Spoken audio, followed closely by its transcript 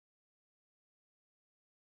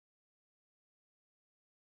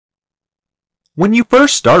When you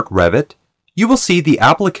first start Revit, you will see the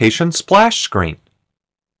application splash screen.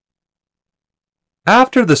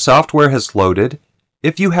 After the software has loaded,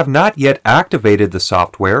 if you have not yet activated the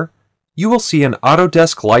software, you will see an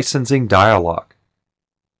Autodesk licensing dialog.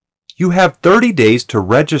 You have 30 days to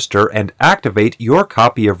register and activate your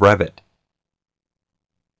copy of Revit.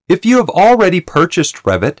 If you have already purchased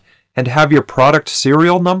Revit and have your product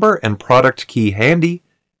serial number and product key handy,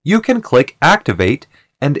 you can click Activate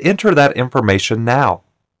and enter that information now.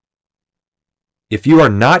 If you are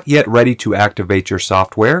not yet ready to activate your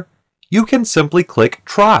software, you can simply click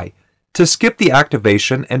Try to skip the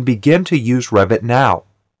activation and begin to use Revit now.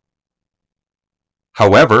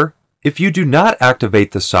 However, if you do not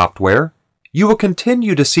activate the software, you will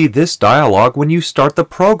continue to see this dialog when you start the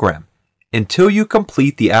program until you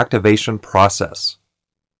complete the activation process.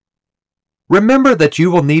 Remember that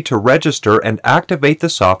you will need to register and activate the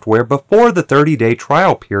software before the 30-day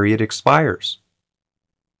trial period expires.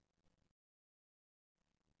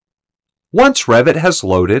 Once Revit has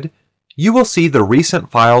loaded, you will see the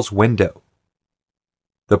Recent Files window.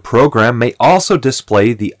 The program may also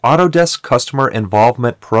display the Autodesk Customer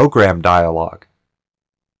Involvement Program dialog.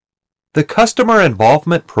 The Customer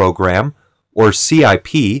Involvement Program, or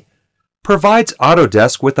CIP, provides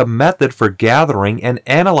Autodesk with a method for gathering and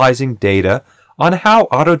analyzing data on how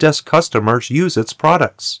Autodesk customers use its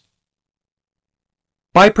products.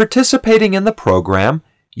 By participating in the program,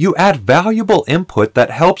 you add valuable input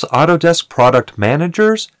that helps Autodesk product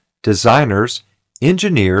managers, designers,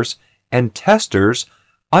 engineers, and testers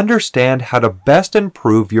understand how to best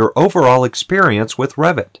improve your overall experience with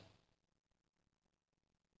Revit.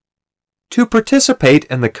 To participate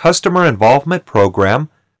in the Customer Involvement Program,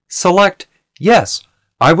 select Yes,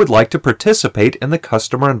 I would like to participate in the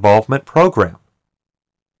Customer Involvement Program.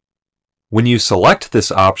 When you select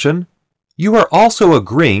this option, you are also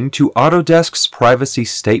agreeing to Autodesk's privacy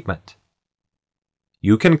statement.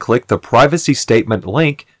 You can click the privacy statement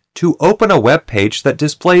link to open a web page that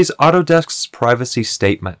displays Autodesk's privacy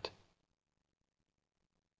statement.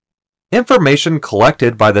 Information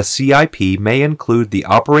collected by the CIP may include the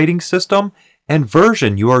operating system and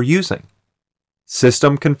version you are using,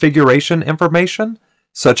 system configuration information,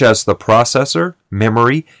 such as the processor,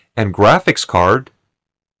 memory, and graphics card,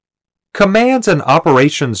 commands and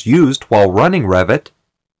operations used while running Revit,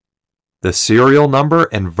 the serial number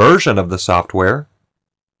and version of the software,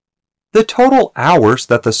 the total hours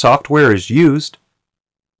that the software is used,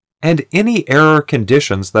 and any error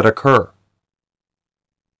conditions that occur.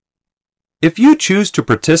 If you choose to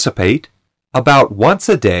participate, about once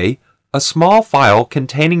a day, a small file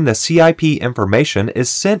containing the CIP information is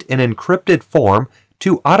sent in encrypted form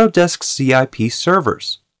to Autodesk CIP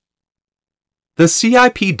servers. The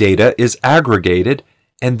CIP data is aggregated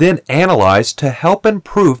and then analyzed to help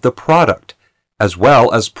improve the product, as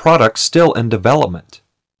well as products still in development.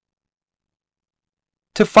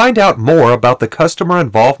 To find out more about the Customer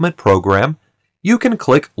Involvement Program, you can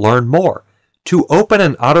click Learn More to open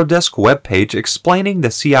an Autodesk web page explaining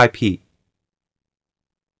the CIP.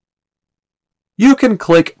 You can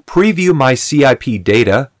click Preview My CIP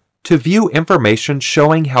Data to view information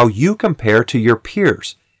showing how you compare to your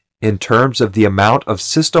peers in terms of the amount of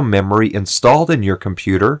system memory installed in your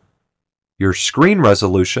computer, your screen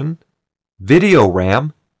resolution, video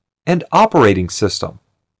RAM, and operating system.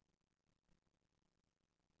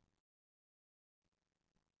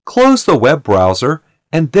 Close the web browser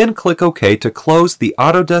and then click OK to close the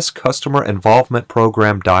Autodesk Customer Involvement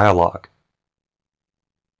Program dialog.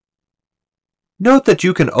 Note that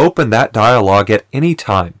you can open that dialog at any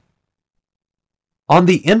time. On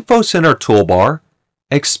the Info Center toolbar,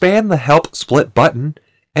 expand the Help Split button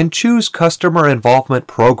and choose Customer Involvement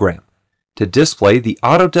Program to display the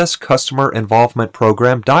Autodesk Customer Involvement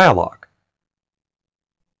Program dialog.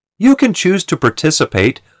 You can choose to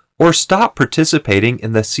participate or stop participating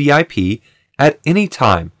in the CIP at any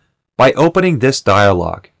time by opening this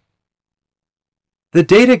dialog. The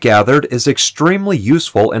data gathered is extremely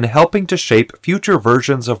useful in helping to shape future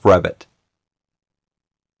versions of Revit.